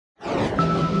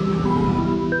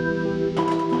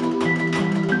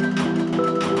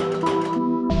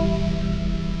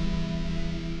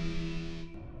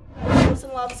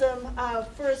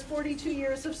for his 42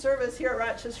 years of service here at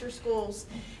Rochester Schools.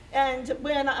 And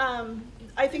when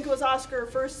I think it was Oscar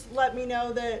first let me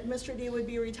know that Mr. D would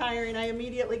be retiring, I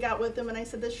immediately got with him and I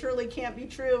said, this surely can't be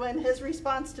true. And his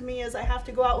response to me is, I have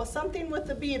to go out with something with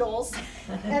the Beatles.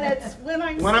 And it's when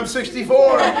I'm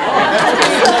 64. That's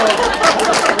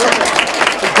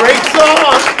a great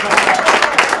song.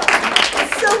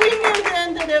 So we knew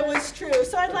then that it was true.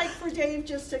 So I'd like for Dave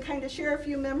just to kind of share a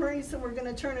few memories, and we're going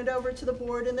to turn it over to the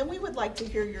board, and then we would like to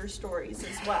hear your stories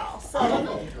as well. So,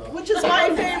 which is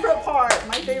my favorite part.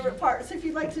 So if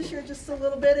you'd like to share just a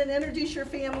little bit and introduce your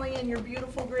family and your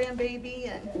beautiful grandbaby.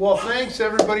 And well, thanks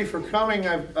everybody for coming.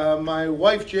 My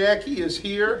wife Jackie is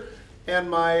here, and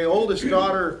my oldest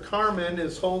daughter Carmen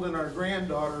is holding our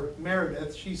granddaughter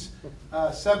Meredith. She's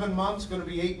 7 months, going to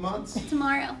be 8 months.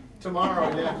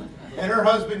 Tomorrow, yeah. And her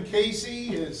husband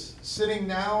Casey is sitting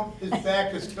now. His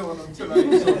back is killing him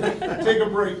tonight, so take a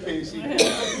break, Casey.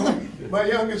 My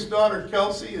youngest daughter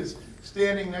Kelsey is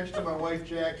standing next to my wife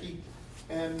Jackie,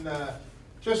 and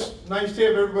just nice to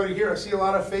have everybody here. I see a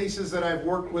lot of faces that I've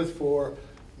worked with for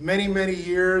many, many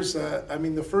years. I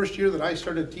mean, the first year that I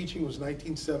started teaching was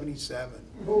 1977.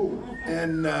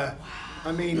 And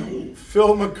I mean,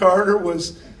 Phil McCarter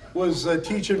was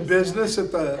teaching business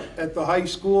at the high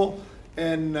school,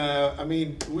 and I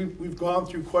mean, we've gone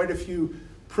through quite a few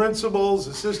principals,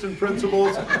 assistant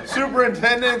principals,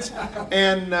 superintendents,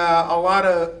 and a lot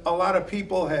of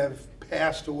people have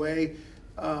passed away.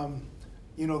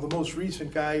 You know, the most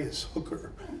recent guy is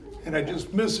Hooker, and I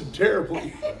just miss him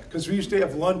terribly because we used to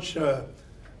have lunch.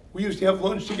 We used to have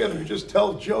lunch together and just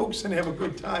tell jokes and have a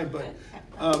good time. But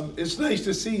it's nice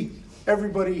to see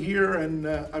everybody here, and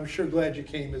I'm sure glad you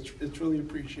came. It's really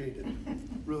appreciated. It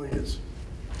really is.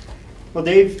 Well,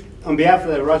 Dave, on behalf of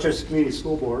the Rochester Community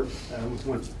School Board, I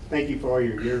want to thank you for all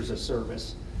your years of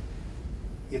service.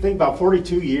 You think about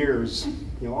 42 years,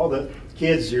 you know, all the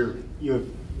kids you have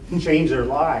changed their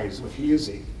lives with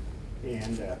music,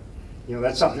 and you know,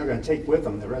 that's something they're going to take with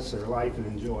them the rest of their life and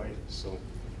enjoy. So,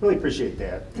 really appreciate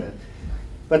that.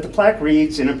 But the plaque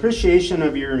reads, in appreciation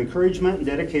of your encouragement and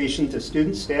dedication to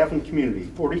students, staff, and community,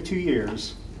 42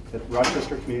 years at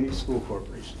Rochester Community School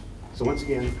Corporation. So once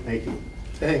again, thank you.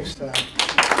 Thanks, Tom. Thank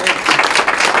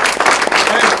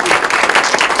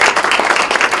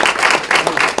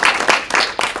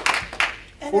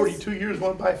you. 42 years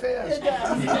went by fast. It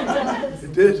does.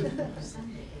 It did.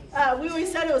 We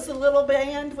always said it was a little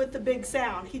band with the big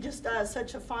sound. He just does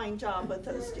such a fine job with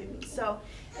those students. So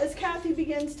as Kathy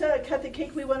begins to cut the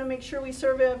cake, we want to make sure we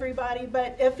serve everybody.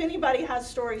 But if anybody has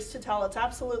stories to tell, it's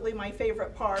absolutely my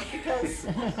favorite part, because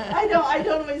I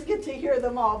don't always get to hear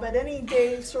them all. But any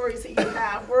Dave stories that you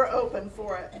have, we're open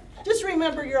for it. Just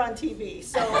remember you're on TV,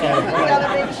 so we got to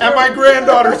make sure. And my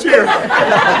granddaughter's here. She will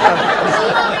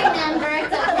remember.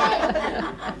 It's okay.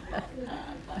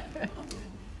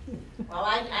 Well,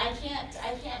 I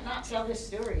can't not tell this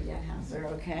story,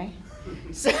 Danhauser, okay?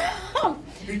 So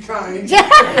Be kind.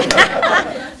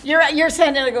 you're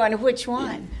sitting there going, which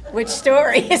one? Which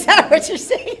story? Is that what you're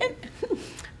saying?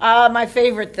 My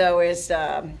favorite, though, is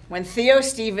when Theo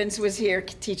Stevens was here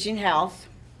teaching health,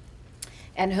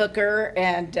 and Hooker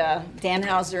and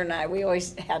Danhauser and I, we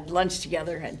always had lunch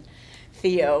together, and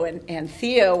Theo, and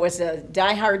Theo was a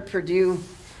diehard Purdue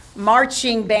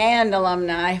marching band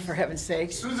alumni, for heaven's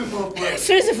sakes. Sousaphone player.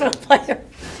 Sousaphone player.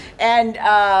 And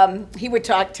he would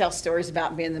tell stories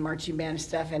about being in the marching band and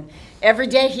stuff. And every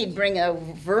day he'd bring a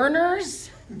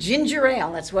Werner's ginger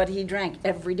ale. That's what he drank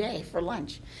every day for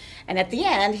lunch. And at the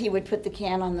end, he would put the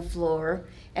can on the floor,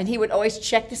 and he would always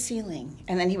check the ceiling.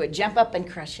 And then he would jump up and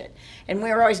crush it. And we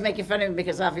were always making fun of him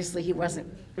because obviously he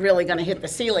wasn't really going to hit the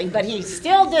ceiling, but he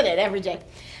still did it every day.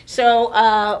 So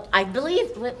I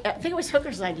think it was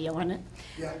Hooker's idea, wasn't it?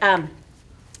 Yeah.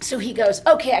 So he goes,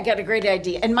 okay, I got a great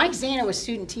idea. And Mike Zana was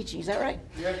student teaching, is that right?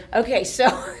 Yeah. Okay, so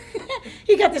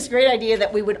he got this great idea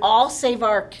that we would all save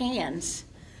our cans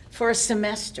for a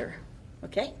semester,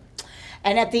 okay?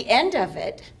 And at the end of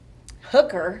it,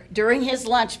 Hooker, during his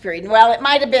lunch period, well, it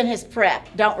might have been his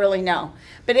prep, don't really know.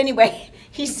 But anyway,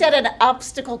 he set an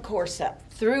obstacle course up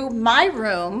through my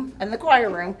room and the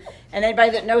choir room, and anybody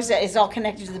that knows that is all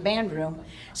connected to the band room.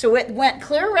 So it went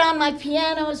clear around my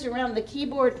pianos, around the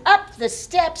keyboard, up the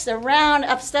steps, around,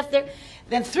 up stuff there,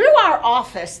 then through our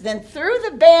office, then through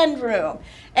the band room.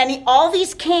 And all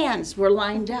these cans were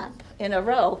lined up in a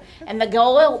row, and the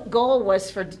goal was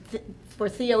for for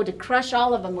Theo to crush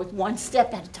all of them with one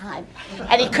step at a time.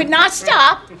 And he could not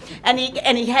stop, and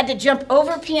he had to jump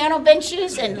over piano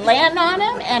benches and land on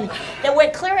them, and it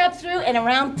went clear up through and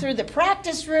around through the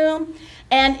practice room.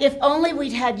 And if only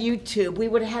we'd had YouTube, we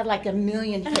would have had like 1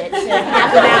 million hits in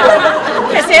half an hour,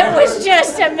 because it was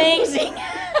just amazing.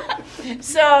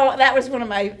 So that was one of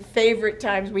my favorite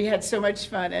times. We had so much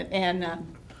fun, and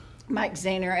Mike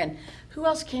Zahner, and who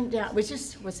else came down? Was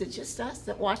it just us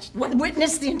that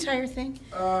witnessed the entire thing?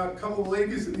 A couple of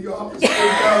ladies in the office came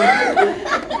down,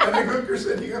 and the hooker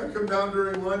said, "You got to come down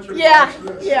during lunch and watch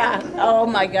this." Yeah. Oh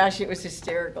my gosh, it was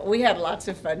hysterical. We had lots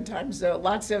of fun times, though.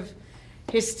 Lots of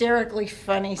hysterically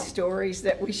funny stories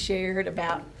that we shared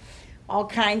about all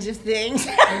kinds of things.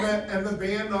 And the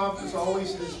band office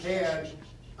always has had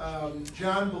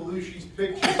John Belushi's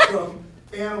picture from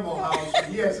Animal House.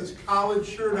 He has his collared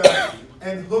shirt on,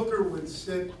 and Hooker would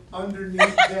sit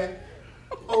underneath that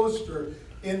poster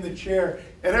in the chair.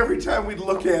 And every time we'd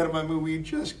look at him, I mean, we'd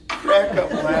just crack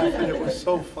up laughing. It was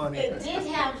so funny. It did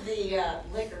have the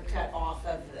liquor cut off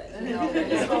of the,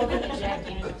 he's holding the Jack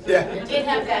Daniels. Yeah. It did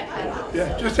have that cut off.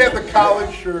 Yeah, just had the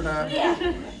collared shirt on.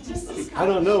 Yeah. I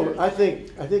don't know. I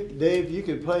think Dave, you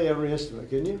could play every instrument,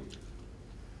 can you?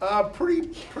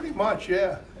 Pretty much,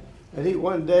 yeah. I think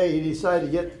one day he decided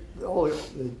to get all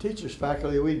the teachers,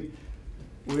 faculty.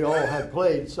 We all had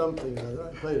played something.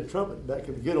 I played a trumpet back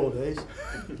in the good old days,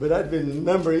 but that'd been a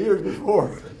number of years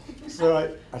before. So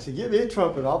I said, "Give me a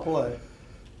trumpet, I'll play."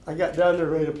 I got down there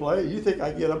ready to play. You think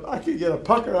I could get a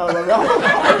pucker out of my mouth?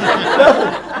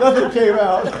 nothing came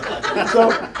out.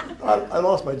 So I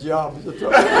lost my job as a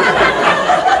trumpet.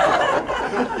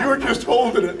 You were just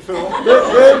holding it, Phil.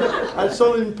 Then I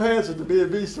sold him pants at the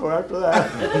B&B store after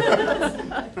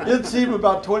that. Didn't see him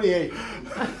about 28.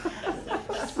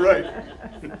 That's right.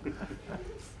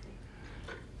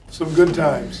 Some good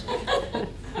times.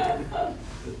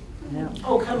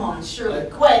 Oh, come on, Shirley,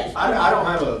 quit. I don't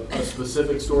have a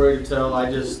specific story to tell.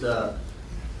 I just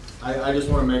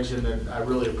want to mention that I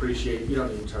really appreciate. You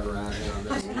don't need to turn around here on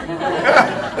this.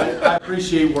 I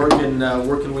appreciate working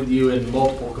with you in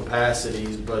multiple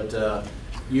capacities, but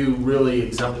you really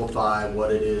exemplify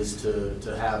what it is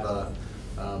to have a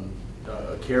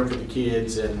care for the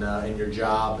kids and your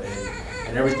job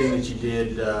and everything that you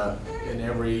did in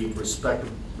every respect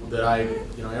that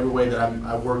every way that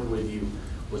I worked with you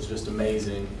was just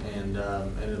amazing, and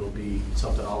it'll be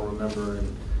something I'll remember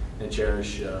and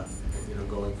cherish.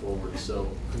 Going forward. So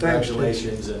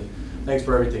congratulations, and thanks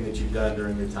for everything that you've done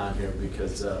during your time here,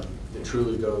 because it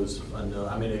truly goes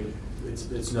unnoticed. I mean,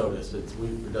 it's noticed. It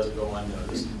doesn't go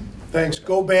unnoticed. Thanks.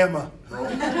 Go Bama.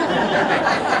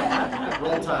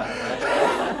 Roll Tide.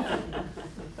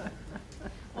 Right?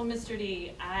 Well, Mr.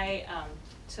 D, I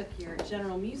took your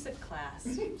general music class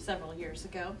several years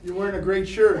ago. You're wearing a great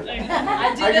shirt.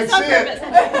 I did this on purpose.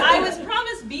 I was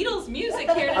promised Beatles music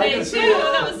here today too.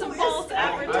 That was some false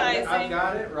advertising. I've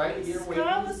got it right here.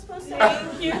 Carl was supposed to.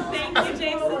 Thank you,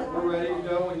 Jason. We're ready to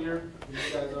go when you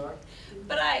guys are.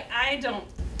 But I don't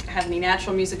have any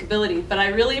natural music ability, but I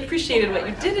really appreciated what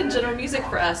you did in general music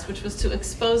for us, which was to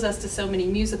expose us to so many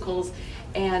musicals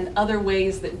and other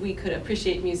ways that we could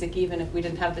appreciate music even if we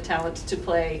didn't have the talent to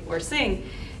play or sing.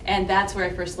 And that's where I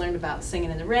first learned about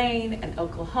Singing in the Rain and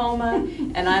Oklahoma,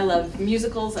 and I love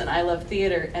musicals and I love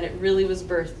theater, and it really was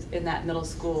birthed in that middle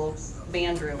school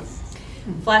band room.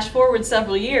 Flash forward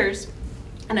several years,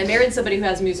 and I married somebody who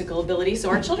has musical ability, so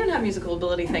our children have musical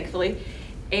ability, thankfully,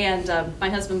 and my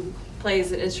husband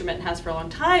plays an instrument and has for a long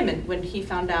time, and when he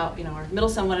found out, our middle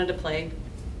son wanted to play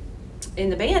in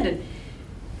the band, and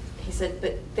he said,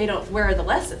 "But they don't, where are the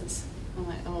lessons?" I'm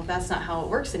like, "Oh, that's not how it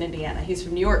works in Indiana." He's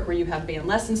from New York, where you have band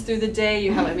lessons through the day.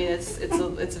 You have, it's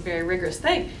a very rigorous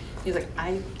thing. He's like,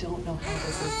 "I don't know how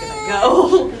this is gonna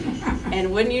go."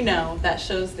 And when you know, that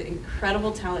shows the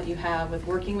incredible talent you have with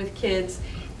working with kids,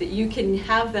 that you can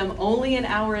have them only an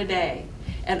hour a day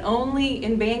and only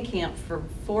in band camp for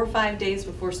 4 or 5 days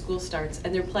before school starts,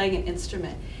 and they're playing an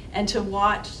instrument. And to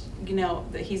watch,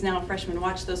 that he's now a freshman,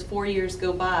 watch those 4 years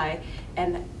go by,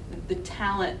 and the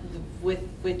talent with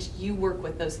which you work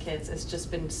with those kids has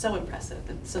just been so impressive.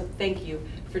 And so thank you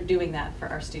for doing that for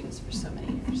our students for so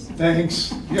many years.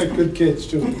 Thanks. You got good kids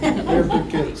too. They're good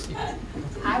kids.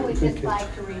 I would just like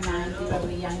to remind you of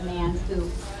a young man who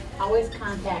always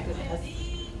contacted us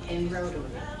in Rotary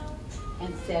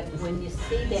and said, when you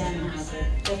see Danhauser,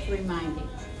 just remind him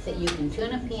that you can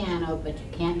tune a piano, but you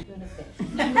can't tune a fish.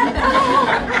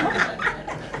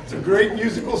 It's a great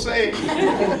musical saying.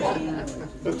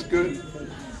 That's good.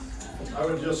 I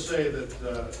would just say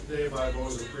that, Dave, I've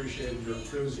always appreciated your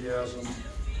enthusiasm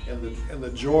and the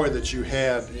joy that you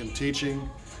had in teaching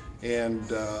And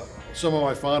some of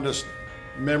my fondest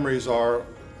memories are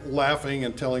laughing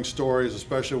and telling stories,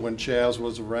 especially when Chaz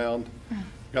was around.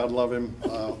 God love him.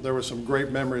 There were some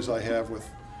great memories I have with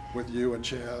you and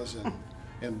Chaz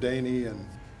and Danny and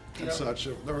such.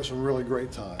 There were some really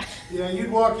great times. Yeah,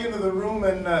 you'd walk into the room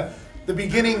and the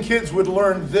beginning kids would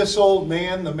learn This Old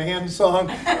Man, the man song,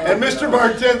 and Mr.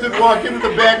 Martens would walk into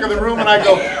the back of the room and I'd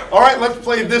go, all right, let's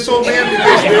play This Old Man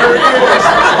because there it is.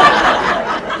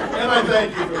 And I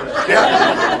thank you for that.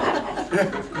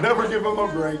 Yeah. Never give them a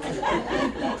break.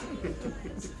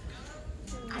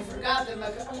 I forgot that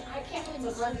I can't believe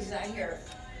McCarthy's not here.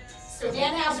 So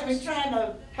Danhauser was trying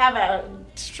to have a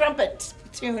trumpet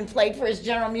tune played for his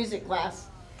general music class.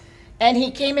 And he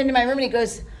came into my room and he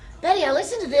goes, Betty, I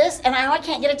listened to this and I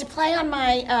can't get it to play on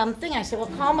my thing. I said, well,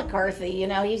 call McCarthy, you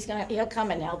know, he'll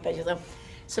come and help you.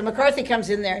 So McCarthy comes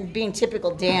in there and being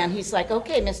typical Dan, he's like,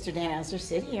 okay, Mr. Danhauser,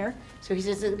 sit here. So he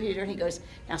sits at the computer and he goes,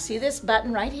 now see this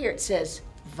button right here? It says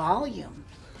volume.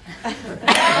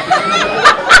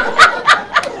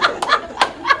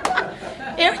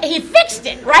 He fixed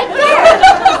it right there.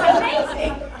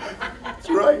 Amazing. That's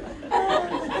right.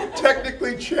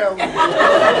 Technically challenged.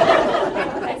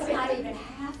 That's not even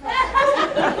half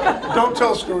of it. Don't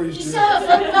tell stories, You Jim. still have a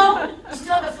flip phone? You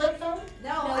still have a flip phone? No,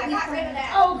 I got rid of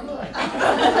that. Oh,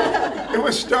 good. It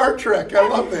was Star Trek. I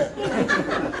love that.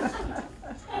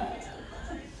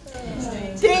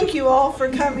 Thank you all for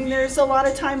coming. There's a lot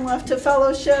of time left to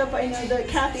fellowship. I know that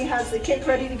Kathy has the cake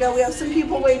ready to go. We have some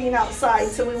people waiting outside,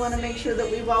 so we want to make sure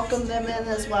that we welcome them in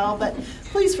as well. But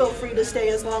please feel free to stay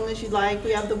as long as you'd like.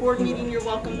 We have the board meeting you're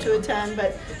welcome to attend,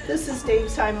 but this is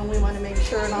Dave's time, and we want to make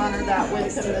sure and honor that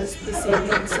with him this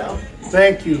evening. So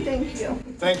Thank you. thank you.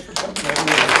 Thanks for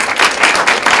coming.